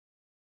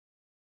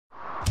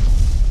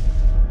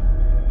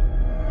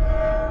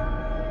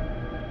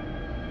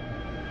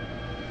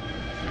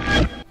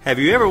Have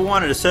you ever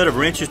wanted a set of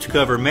wrenches to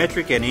cover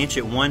metric and inch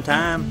at one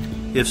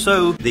time? If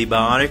so, the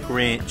Bionic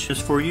Wrench is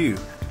for you.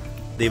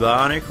 The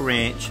Bionic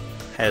Wrench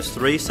has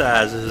 3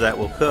 sizes that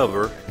will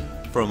cover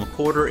from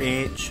 1/4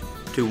 inch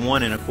to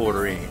 1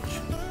 1/4 inch.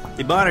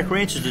 The Bionic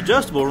Wrench is an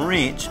adjustable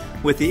wrench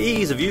with the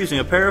ease of using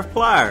a pair of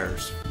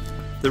pliers.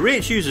 The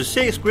wrench uses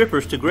 6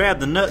 grippers to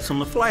grab the nuts on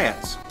the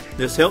flats.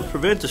 This helps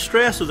prevent the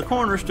stress of the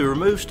corners to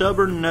remove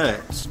stubborn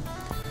nuts.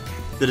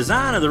 The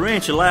design of the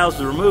wrench allows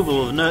the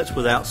removal of nuts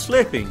without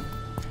slipping.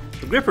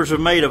 The grippers are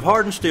made of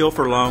hardened steel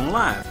for long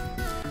life.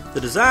 The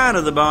design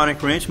of the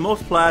Bionic Wrench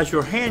multiplies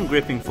your hand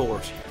gripping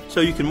force, so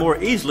you can more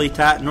easily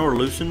tighten or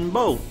loosen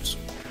bolts.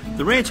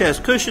 The wrench has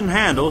cushioned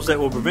handles that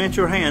will prevent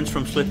your hands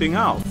from slipping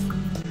off.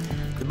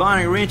 The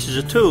Bionic Wrench is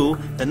a tool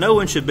that no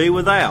one should be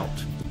without.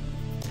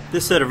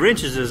 This set of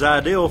wrenches is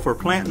ideal for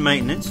plant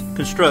maintenance,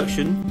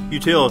 construction,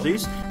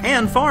 utilities,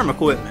 and farm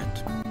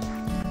equipment.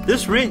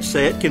 This wrench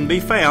set can be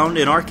found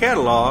in our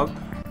catalog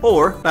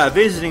or by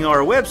visiting our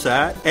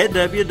website at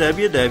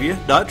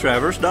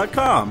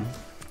www.travers.com.